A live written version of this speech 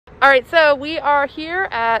All right, so we are here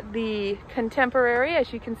at the Contemporary,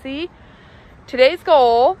 as you can see. Today's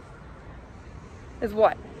goal is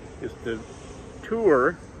what? Is to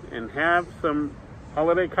tour and have some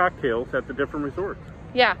holiday cocktails at the different resorts.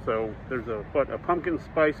 Yeah. So there's a pumpkin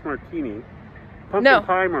spice martini,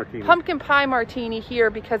 pie martini. Pumpkin pie martini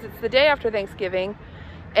here because it's the day after Thanksgiving,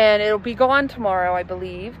 and it'll be gone tomorrow, I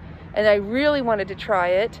believe. And I really wanted to try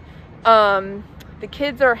it. The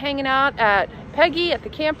kids are hanging out at Peggy at the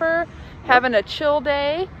camper, having a chill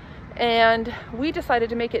day, and we decided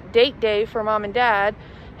to make it date day for Mom and Dad.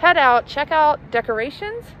 Head out, check out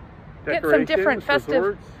decorations, get some different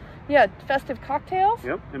festive cocktails.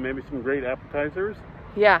 Yep, and maybe some great appetizers.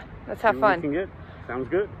 Yeah, let's have fun. We can get. Sounds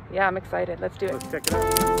good. Yeah, I'm excited. Let's do it. Let's check it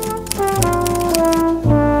out.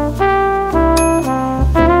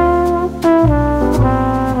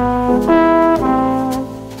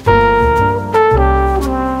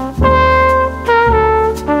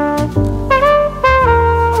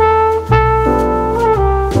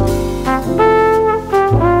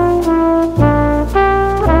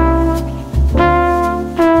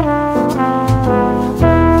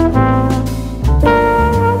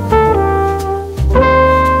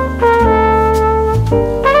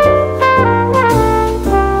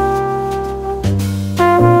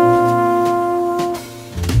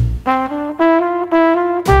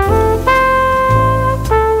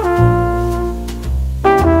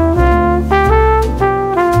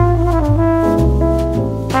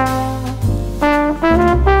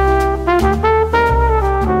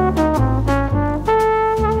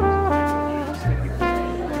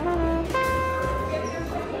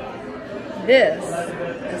 This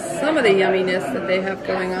is some of the yumminess that they have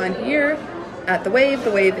going on here at the Wave.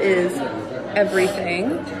 The Wave is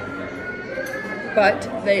everything, but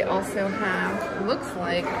they also have, looks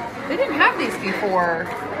like, they didn't have these before.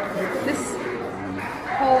 This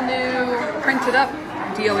whole new printed up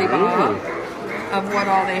dealy bob of what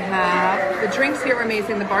all they have. The drinks here are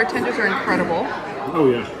amazing. The bartenders are incredible. Oh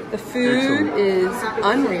yeah. The food is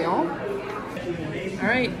unreal. All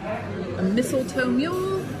right, a mistletoe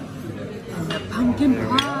mule. The pumpkin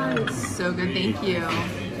pie, so good, thank you.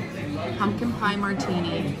 Pumpkin pie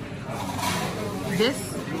martini.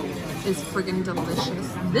 This is friggin'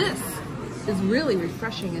 delicious. This is really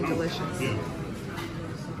refreshing and delicious.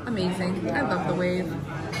 Amazing, I love the Wave.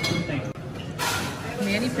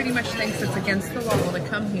 Manny pretty much thinks it's against the law to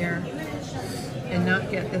come here and not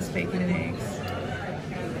get this bacon and eggs.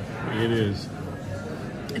 It is.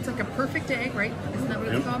 It's like a perfect egg, right? Isn't that what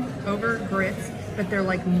it's called? Over grits. But they're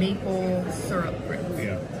like maple syrup grits.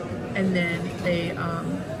 Yeah. And then they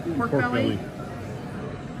pork belly.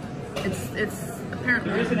 It's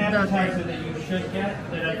apparently There's an appetizer that you should get.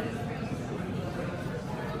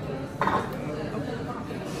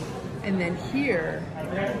 And then here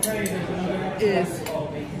is,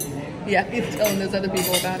 yeah, he's telling those other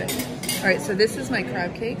people about it. All right, so this is my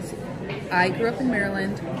crab cakes. I grew up in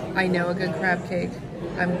Maryland. I know a good crab cake.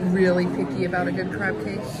 I'm really picky about a good crab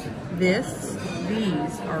cake. These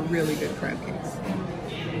are really good crab cakes.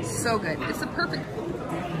 So good. It's a perfect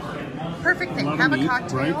thing. Have a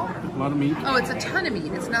cocktail. Right? A lot of meat. Oh, it's a ton of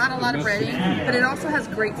meat. It's not a lot of breading, but it also has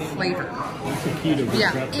great flavor. That's the key to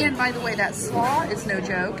good crab cake. And by the way, that slaw is no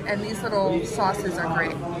joke, and these little sauces are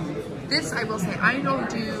great. This, I will say, I don't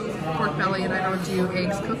do pork belly and I don't do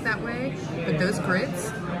eggs cooked that way, but those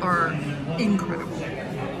grits are incredible,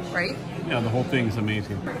 right? Yeah, the whole thing's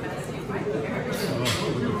amazing. Oh,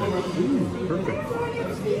 look at that. Ooh, perfect.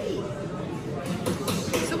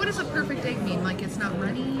 So what does a perfect egg mean? Like it's not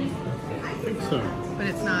runny? I think so. But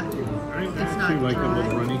it's not. I It's actually not like dry. a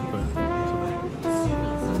little runny, but it's a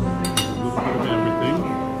little bit of everything.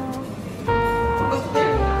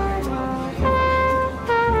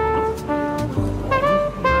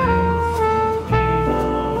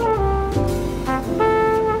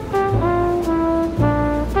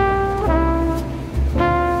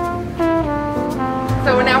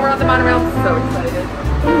 So now we're on the monorail. I'm so excited.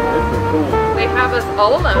 They have us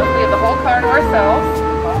all alone. We have the whole car to ourselves.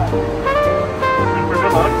 Super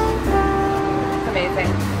deluxe. It's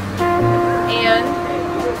amazing. And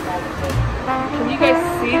can you guys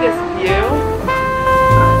see this view?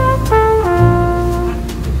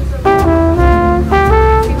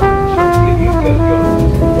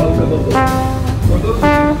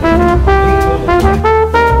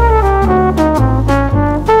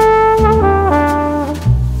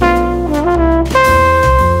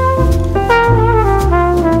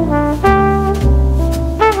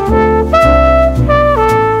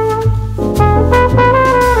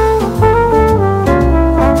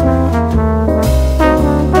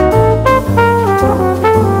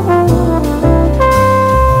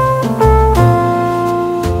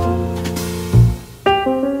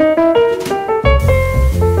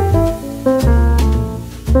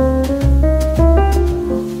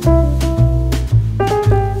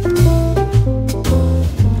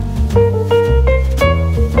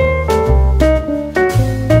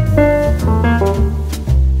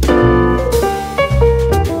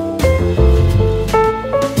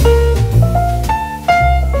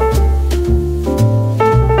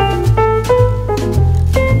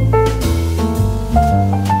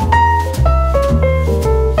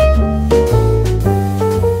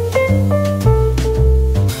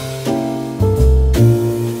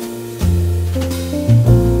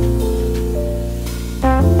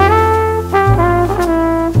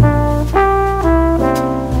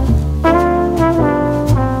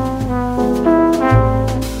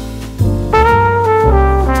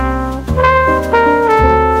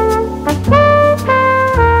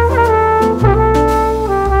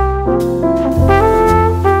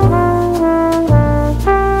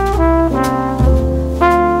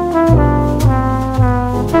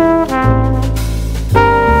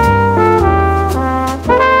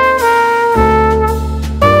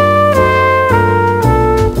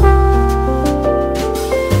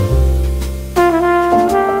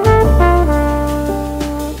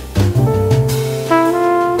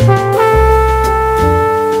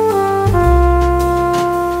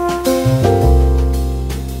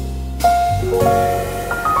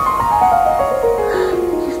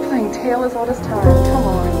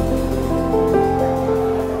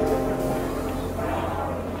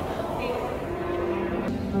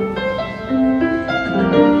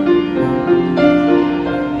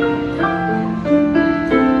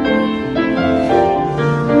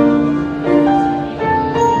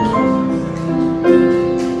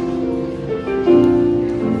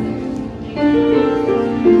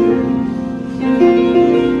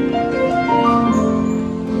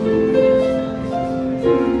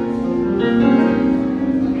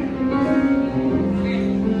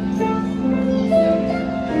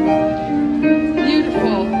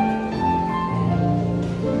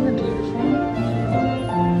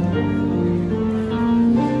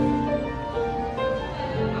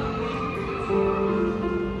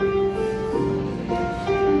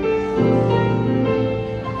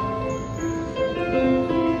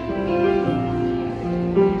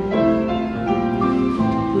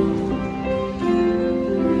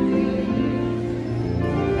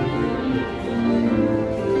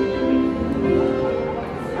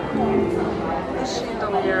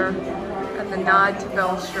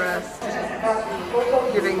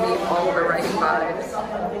 giving me all the right vibes.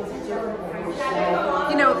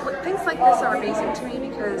 You know, things like this are amazing to me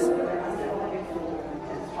because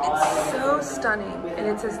it's so stunning, and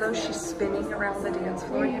it's as though she's spinning around the dance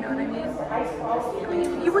floor, you know what I mean? I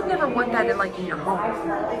mean, you would never want that in your home.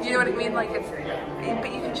 You know what I mean? Like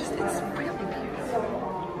but you can just, it's really beautiful.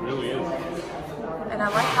 It really is. And I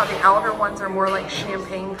like how the outer ones are more like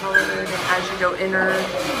champagne colored, and as you go inner,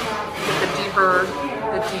 you get the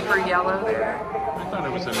deeper yellow there. I thought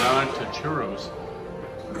it was a nod to churros.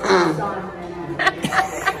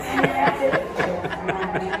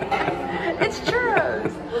 It's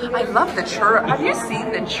churros. I love the churro. Have you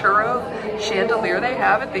seen the churro chandelier they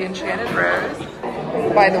have at the Enchanted Rose?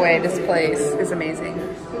 By the way, this place is amazing.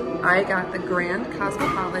 I got the Grand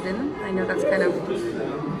Cosmopolitan. I know that's kind of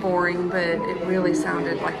boring, but it really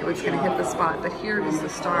sounded like it was going to hit the spot. But here is the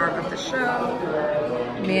star of the show.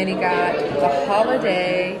 Manny got the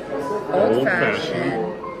Holiday Old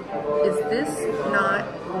Fashioned. Is this not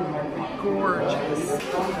gorgeous?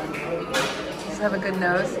 Does it have a good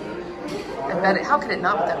nose? I bet it. How could it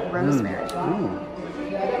not with that rosemary?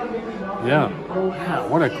 Yeah. Yeah.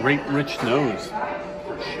 What a great rich nose.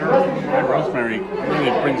 Sure. That rosemary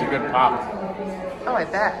really brings a good pop. Oh, I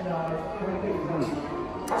bet.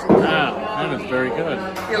 Wow, that is very good.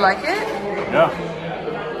 You like it? Yeah.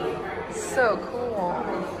 So cool.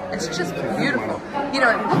 It's just beautiful. You know,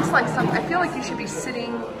 it looks like something. I feel like you should be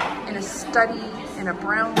sitting in a study in a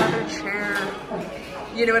brown leather chair.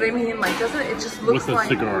 You know what I mean? Like, doesn't it just looks with a like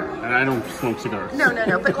cigar? And I don't smoke cigars. No.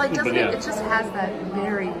 But like, doesn't yeah. it just has that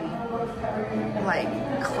very like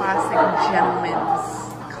classic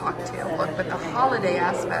gentleman's cocktail look, but the holiday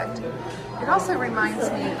aspect. It also reminds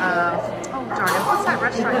me of, oh darn it, what's that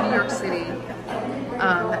restaurant in New York City?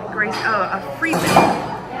 That great, a Friedman.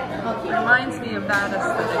 Reminds me of that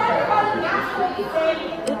aesthetic.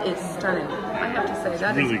 It is stunning. I have to say,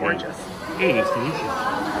 that really is gorgeous. Good. It is delicious.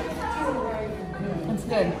 It's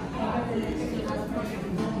good.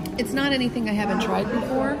 It's not anything I haven't tried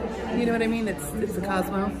before. You know what I mean? It's a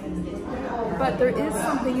Cosmo. But there is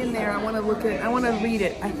something in there. I want to look at. I want to read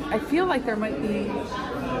it. I feel like there might be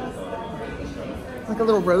like a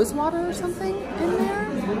little rose water or something in there.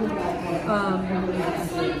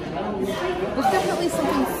 There's definitely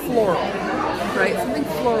something floral, right? Something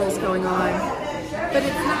floral's going on, but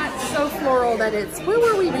it's not so floral that it's. Where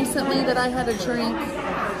were we recently that I had a drink?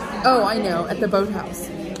 Oh, I know, at the boathouse.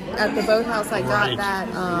 At the boathouse, I got that.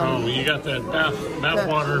 Oh, you got that bath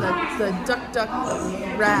water. The duck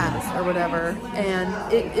raz or whatever,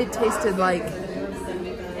 and it tasted like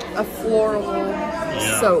a floral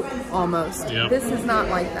soap almost. Yeah. This is not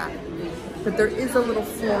like that, but there is a little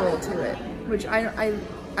floral to it, which I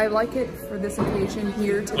like it for this occasion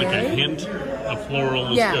here today. Like a hint of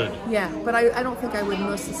floral is good. Yeah, but I don't think I would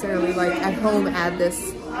necessarily like at home add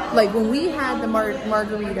this. Like when we had the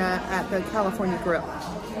margarita at the California Grill,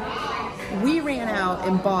 we ran out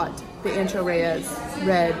and bought the Ancho Reyes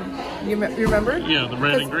red. You remember? Yeah, the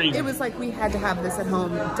red and green. It was like we had to have this at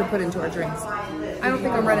home to put into our drinks. I don't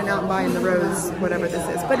think I'm running out and buying the rose, whatever this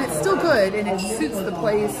is, but it's still good and it suits the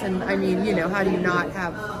place. And I mean, you know, how do you not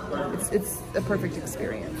have? It's a perfect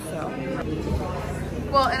experience. So.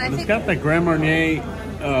 Well, and I think it's got the Grand Marnier.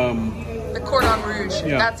 The Cordon Rouge.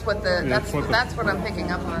 Yeah. That's what that's what I'm picking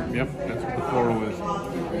up on. Yep, that's what the floral is.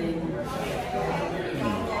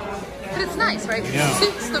 But it's nice, right? It Yeah.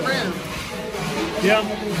 suits the room. Yeah,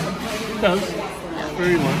 it does.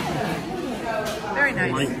 Very nice. Very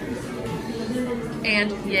nice. Like,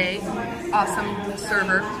 and yay, awesome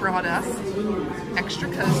server brought us extra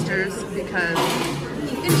coasters because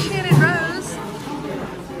Enchanted Rose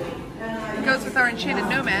goes with our Enchanted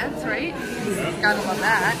Nomads, right? Gotta love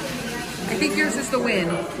that. I think yours is the win.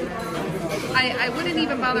 I wouldn't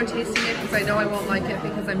even bother tasting it because I know I won't like it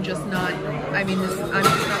because I'm just not, I'm just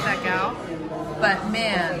not that gal. But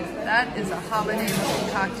man, that is a holiday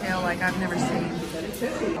cocktail like I've never seen.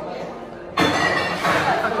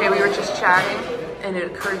 Okay, we were just chatting and it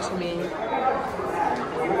occurred to me,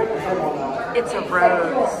 it's a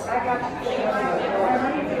rose.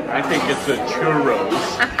 I think it's a churros.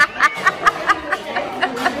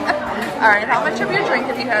 All right, how much of your drink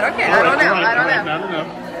have you had? Okay, I don't know.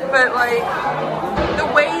 But like, the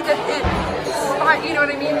way that it, you know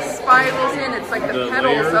what I mean, spirals in, it's like the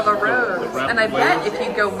petals of a rose. And I bet if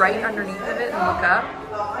you go right underneath of it and look up,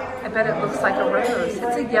 I bet it looks like a rose.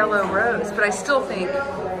 It's a yellow rose, but I still think,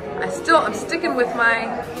 I'm sticking with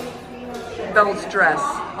my Belle's dress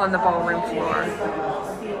on the ballroom floor.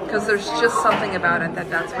 Because there's just something about it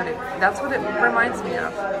that's what it reminds me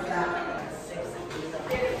of.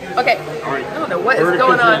 Okay, I don't know what is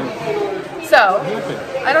going on. So,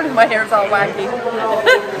 I don't know, my hair's all wacky.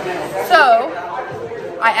 So,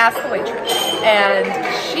 I asked the waitress, and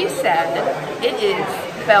she said it is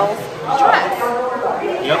Belle's dress.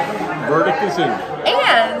 Yep, verdict is in.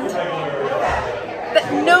 And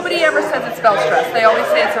that nobody ever says it's Belle's dress. They always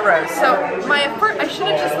say it's a rose. So I should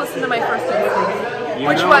have just listened to my first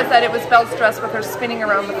instinct, which was that it was Belle's dress with her spinning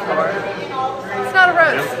around the floor. It's not a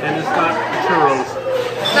rose. Yep, and it's not churros.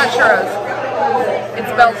 It's not churros.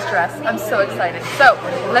 It's Belle's dress. I'm so excited. So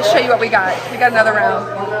let's show you what we got. We got another round.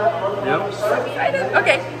 Yep. So excited.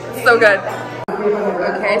 Okay, so good.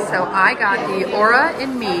 Okay, so I got the Aura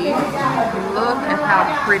in Me. Look at how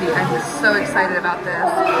pretty. I'm so excited about this.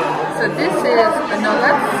 So this is a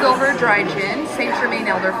Nomads Silver Dry Gin, Saint Germain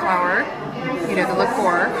Elderflower, you know, the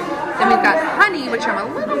liqueur. Then we've got honey, which I'm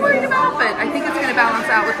a little worried about, but I think it's going to balance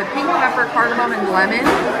out with the pink pepper, cardamom, and lemon.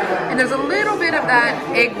 And there's a little bit of that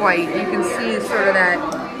egg white. You can see sort of that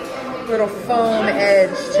little foam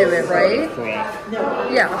edge to it, right?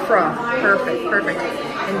 Yeah, a froth. Perfect, perfect.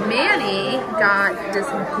 And Manny got this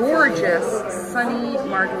gorgeous sunny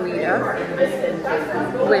margarita,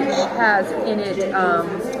 which has in it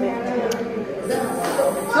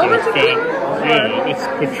silver tequila. Yeah, it's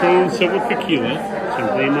Patron Silver Tequila, some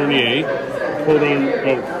Grand Marnier,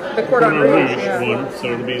 the Cordon Rouge one, so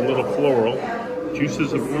it'll be a little floral.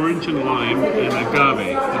 Juices of orange and lime and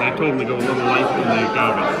agave. And I told him to go a little light on the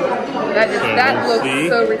agave. That looks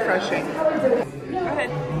so refreshing. Go ahead.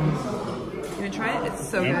 You wanna try it? It's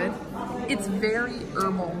so good. It's very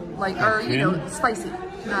herbal, like, or you know, spicy.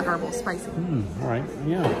 Not herbal, spicy. All right,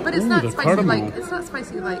 yeah. But it's not spicy like, it's not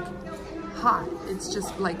spicy like hot. It's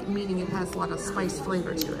just like, meaning it has a lot of spice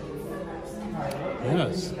flavor to it.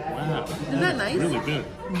 Yes. Wow. Isn't that nice? Really good.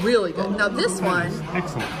 Really good. Now this one,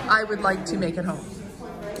 excellent. I would like to make at home.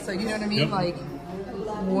 So you know what I mean? Yep. Like,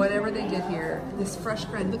 whatever they did here, this fresh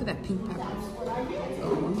bread, look at that pink pepper.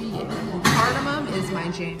 Oh yeah. And cardamom is my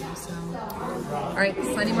jam, so. All right,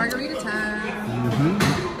 sunny margarita time.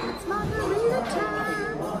 It's margarita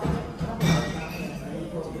time.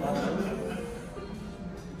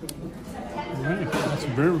 All right,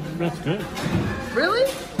 that's good. Really?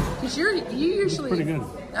 Because you usually. Pretty good.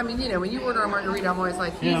 I mean, you know, when you order a margarita, I'm always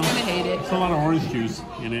like, he's gonna hate it. It's a lot of orange juice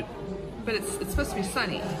in it. But it's supposed to be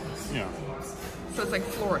sunny. Yeah. So it's like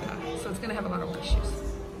Florida. So it's gonna have a lot of orange juice.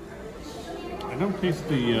 I don't taste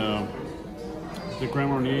the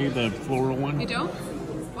Grand Marnier, the floral one. You don't?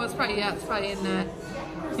 Well, it's probably in that.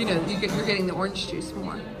 You know, you're getting the orange juice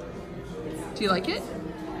more. Do you like it?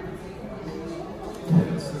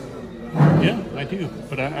 Yeah, I do,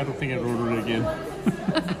 but I don't think I'd order it again.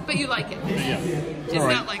 But you like it? Yeah. It's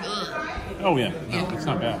not like, ugh. Oh yeah, no, it's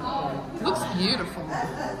not bad. Looks beautiful.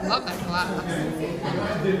 Love that glass.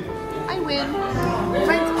 I win.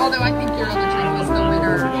 Although I think your other drink was the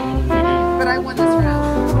winner. But I won this round.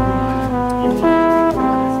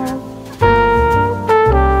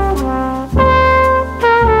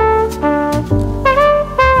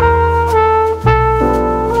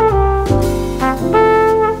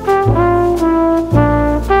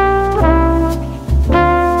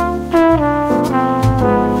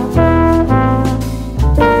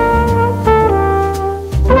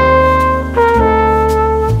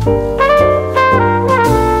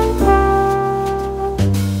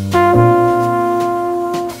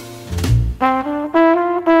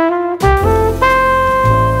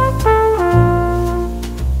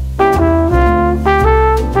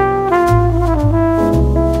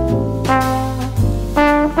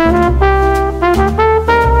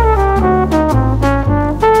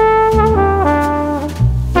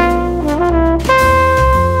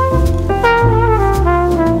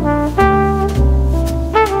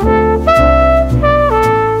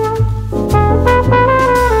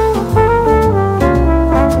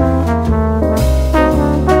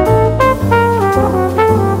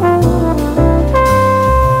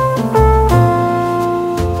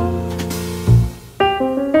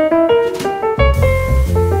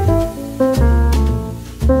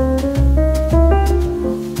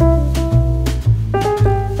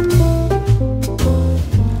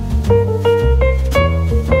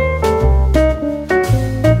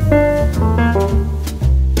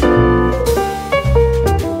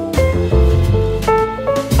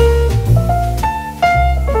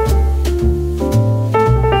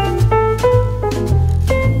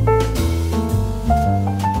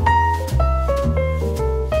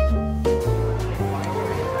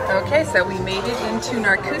 Okay, so we made it into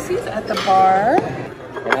Narcoosees at the bar.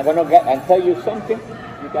 And I'm gonna tell you something.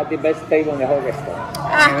 You got the best table in the whole restaurant.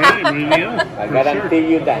 I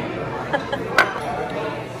guarantee you that.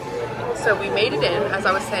 So we made it in, as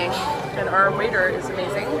I was saying. And our waiter is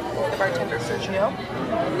amazing, the bartender Sergio.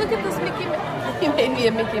 Look at this Mickey. He made me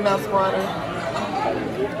a Mickey Mouse water.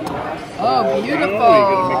 Oh, beautiful! Oh, you got a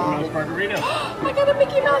Mickey Mouse margarita. I got a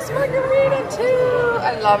Mickey Mouse margarita too.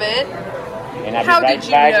 I love it. And I'll How be right did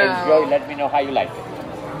you back. know? Enjoy. Let me know how you like it.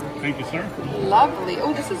 Thank you, sir. Lovely.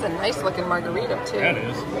 Oh, this is a nice looking margarita too. That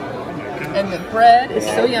is. And the bread is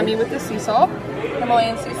so yummy with the sea salt,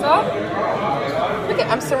 Himalayan sea salt. Look at,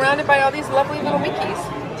 I'm surrounded by all these lovely little Mickeys.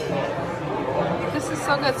 This is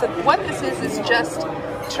so good. So what this is just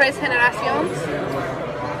tres generaciones,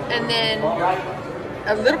 and then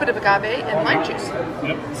a little bit of agave and lime juice.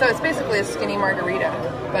 Yep. So it's basically a skinny margarita,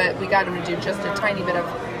 but we got him to do just a tiny bit of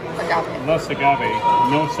agave. Less agave,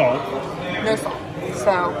 no salt. No salt.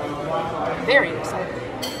 So very excited.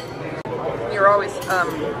 You're always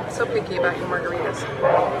so picky about your margaritas.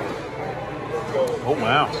 Oh,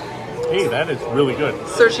 wow. Hey, that is really good.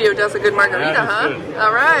 Sergio does a good margarita, That is huh? good.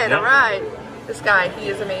 All right, Yep. all right. This guy, he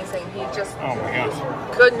is amazing. He just Oh, my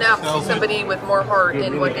gosh. could not Smells see somebody with more heart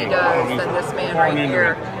in what he Good. does He's than this man pouring right into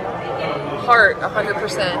here. it. Heart,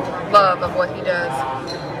 100% love of what he does.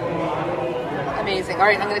 Amazing. All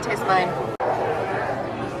right, I'm going to taste mine.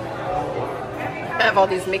 I have all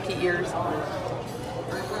these Mickey ears.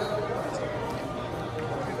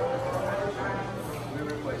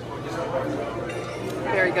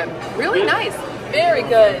 Very good. Really nice. Very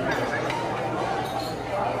good.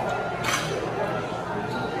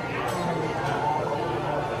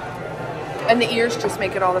 And the ears just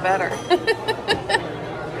make it all the better.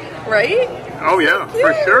 Right? Oh, yeah,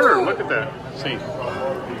 for Cute. sure. Look at that. See.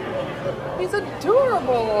 He's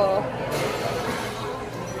adorable.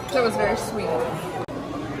 That was very sweet.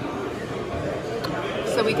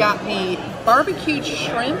 So we got the barbecued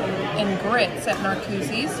shrimp and grits at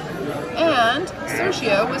Narcoosees. And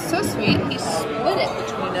Sergio was so sweet, he split it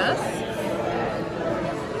between us.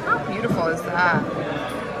 How beautiful is that?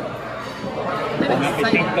 I'm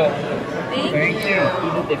excited. Thank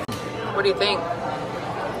you. What do you think?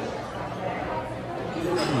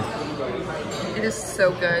 It is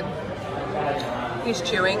so good. He's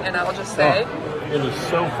chewing, and I'll just say, It is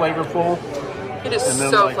so flavorful. it is And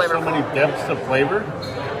then so like flavorful. so many depths of flavor.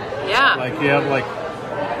 Yeah. Like you have like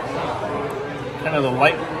kind of the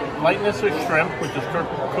lightness of shrimp, which is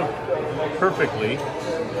cooked perfectly,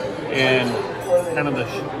 and kind of the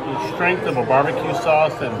strength of a barbecue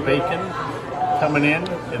sauce and bacon coming in,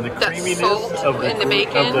 and the That creaminess salt of the, and the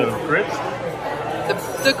bacon. of the grits.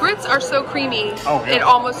 The grits are so creamy, Oh, yeah. it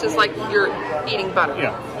almost is like you're eating butter.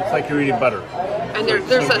 Yeah, it's like you're eating butter. And there's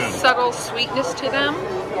so a good. subtle sweetness to them.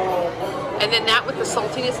 And then that with the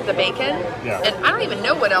saltiness of the bacon. Yeah. And I don't even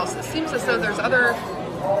know what else. It seems as though there's other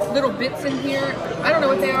little bits in here. I don't know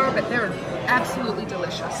what they are, but they're absolutely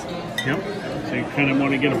delicious. Yep. So you kind of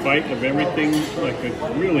want to get a bite of everything, like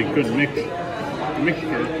a really good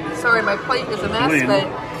mixture. Sorry, my plate is a mess, Blend.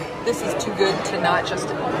 but this is too good to not just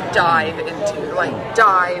dive into,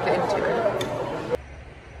 dive into it.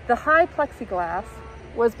 The high plexiglass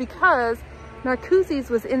was because Narcoosees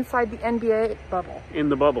was inside the NBA bubble. In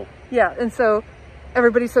the bubble. Yeah, and so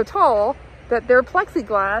everybody's so tall that their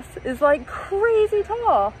plexiglass is like crazy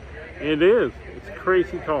tall. It is. It's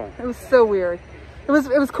crazy tall. It was so weird. It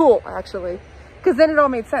was cool actually, because then it all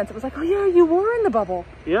made sense. It was like, oh yeah, you were in the bubble.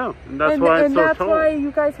 Yeah, and that's why it's so that's tall. why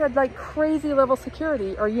you guys had like crazy level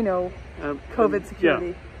security, or COVID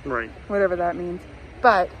security. Yeah, right. Whatever that means.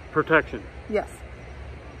 But Protection. yes,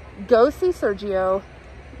 go see Sergio,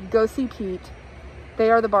 go see Pete. They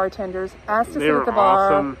are the bartenders. Ask to They sit were at the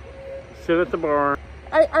bar. awesome. Sit at the bar.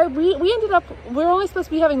 We ended up, we were only supposed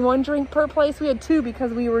to be having one drink per place. We had two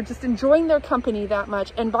because we were just enjoying their company that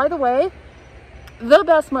much. And by the way, the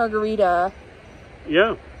best margarita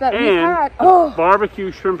Yeah. that and we've had. Oh,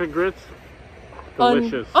 barbecue shrimp and grits.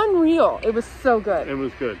 Delicious. Unreal. It was so good. It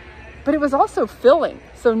was good. But it was also filling.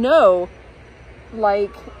 So no,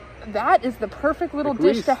 like, that is the perfect little Like,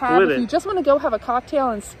 we dish to have split if you it. just want to go have a cocktail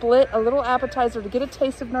and split a little appetizer to get a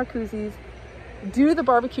taste of Narcoosees. Do the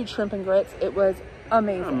barbecued shrimp and grits. It was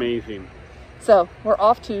amazing. Amazing. So we're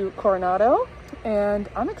off to Coronado, and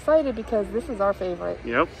I'm excited because this is our favorite.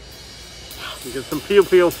 Yep. You get some pil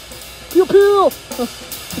pil. Pil Pil!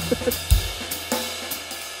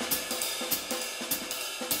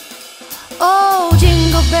 Oh,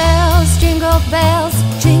 jingle bells,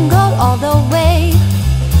 jingle all the way.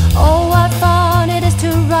 Oh, what fun it is to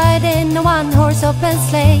ride in a one-horse open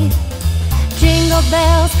sleigh. Jingle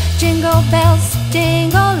bells, jingle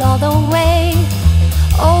all the way.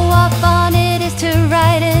 Oh, what fun it is to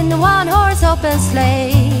ride in a one-horse open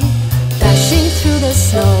sleigh. Dashing through the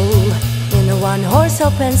snow in a one-horse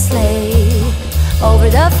open sleigh. Over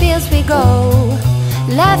the fields we go,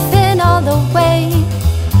 laughing all the way.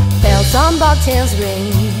 Bells on bobtails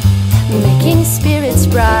ring, making spirits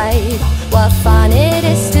bright. What fun it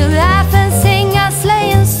is to laugh and sing a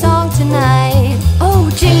sleighing song tonight. Oh,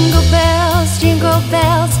 jingle bells,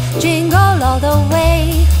 jingle all the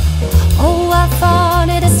way. Oh, what fun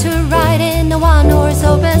it is to ride in a one-horse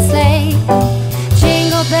open sleigh.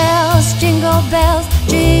 Jingle bells, jingle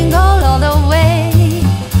all the way.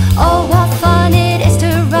 Oh, what fun it is to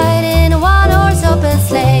ride in a one-horse open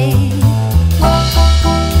sleigh.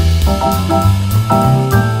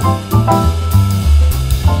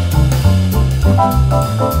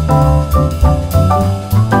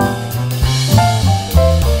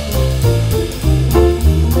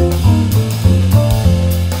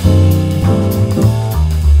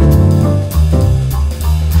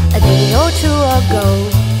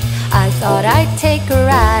 I thought I'd take a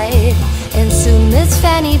ride, and soon Miss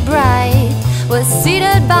Fanny Bright was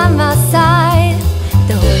seated by my side.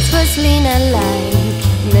 The horse was lean and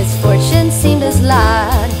lank, misfortune seemed his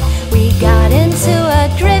lot. We got into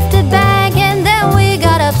a drifted bag, and then we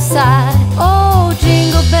got upside. Oh,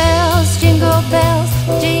 jingle bells,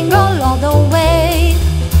 jingle all the way.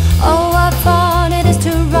 Oh, what fun it is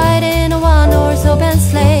to ride in a one-horse open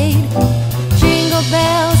sleigh.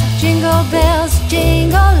 Jingle bells,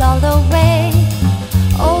 jingle all the way.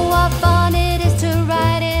 Oh, what fun it is to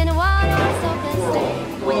ride in a one-horse open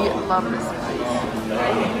sleigh. We love this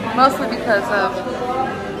place, mostly because of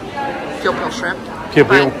Pil Pil Shrimp. Pil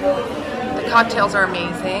Pil. The cocktails are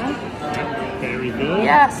amazing. Very good.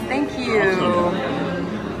 Yes, thank you.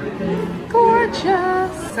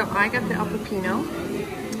 Gorgeous. So I got the El Pepino,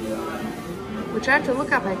 which I have to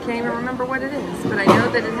look up. I can't even remember what it is, but I know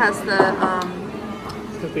that it has the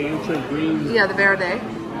the ancient green. yeah, the Verde.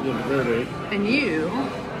 Yeah, the Verde. And you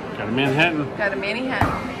got a Manhattan. got a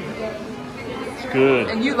Manhattan. It's good.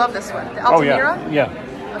 And you love this one, the Altamira. Oh yeah,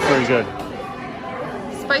 yeah, Okay. very good.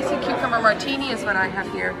 Spicy cucumber martini is what I have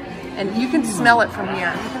here, and you can smell it from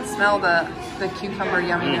here. You can smell the cucumber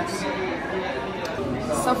yumminess.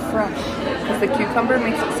 So fresh, because the cucumber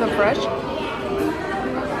makes it so fresh.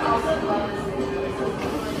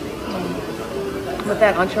 With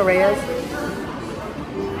that ancho reyes.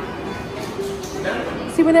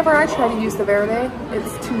 See, whenever I try to use the Verde,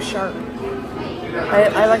 it's too sharp.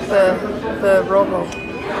 I like the Rojo,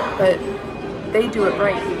 but they do it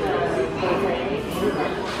right.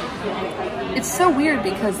 It's so weird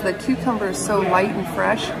because the cucumber is so light and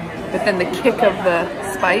fresh, but then the kick of the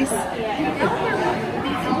spice.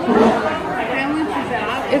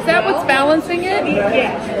 Is that what's balancing it?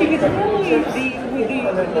 Yes, because really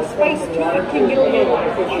the spice to it can get a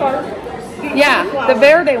little sharp. Yeah, the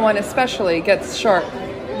Verde one especially gets sharp,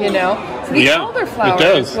 you know? So the elderflower it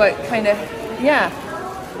does. is what kind of, yeah.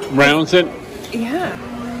 Rounds it. Yeah.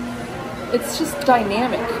 It's just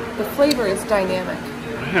dynamic. The flavor is dynamic.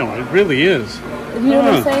 Wow, it really is. You know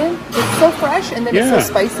what I'm saying? It's so fresh and then it's so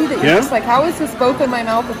spicy that you're Yeah. just like, how is this both in my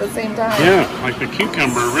mouth at the same time? Yeah, like the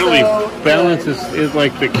cucumber really So balances it.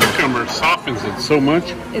 Like the cucumber softens it so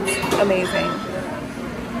much. It's amazing.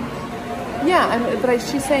 Yeah, but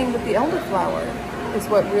she's saying that the elderflower is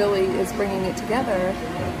what really is bringing it together.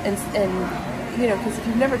 And you know, because if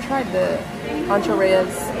you've never tried the Ancho Reyes,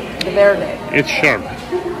 the Verde. It's sharp.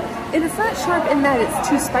 And it's not sharp in that it's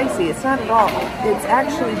too spicy. It's not at all. It's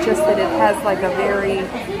actually just that it has like a very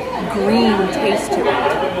green taste to it.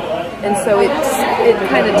 And so it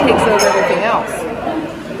kind of takes over everything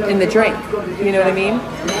else in the drink. You know what I mean?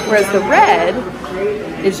 Whereas the red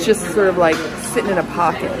is just sort of like sitting in a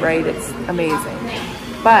pocket, right? It's amazing.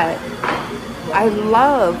 But I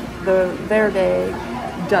love the Verde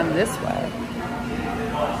done this way.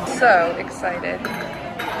 So excited.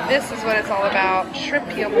 This is what it's all about. Shrimp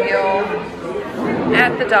Pil Pil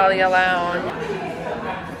at the Dhalia Lounge.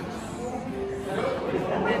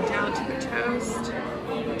 And then down to the toast.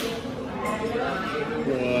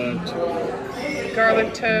 What?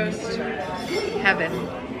 Garlic toast. Heaven.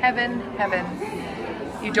 Heaven, heaven.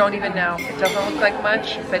 You don't even know. It doesn't look like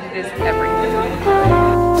much, but it is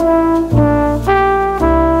everything.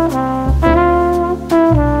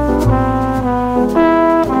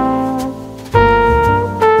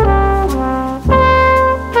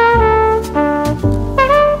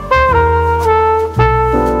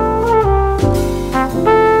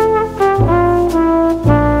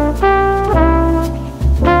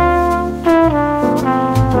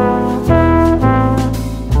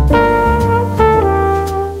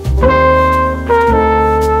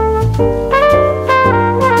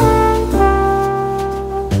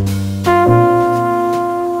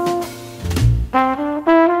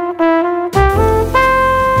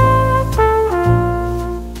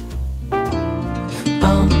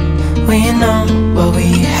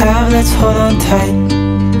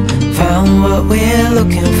 what we're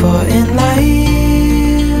looking for in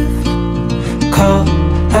life. Call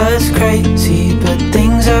us crazy, but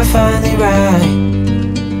things are finally right.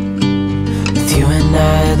 With you and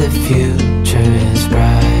I, the future is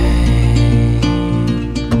bright.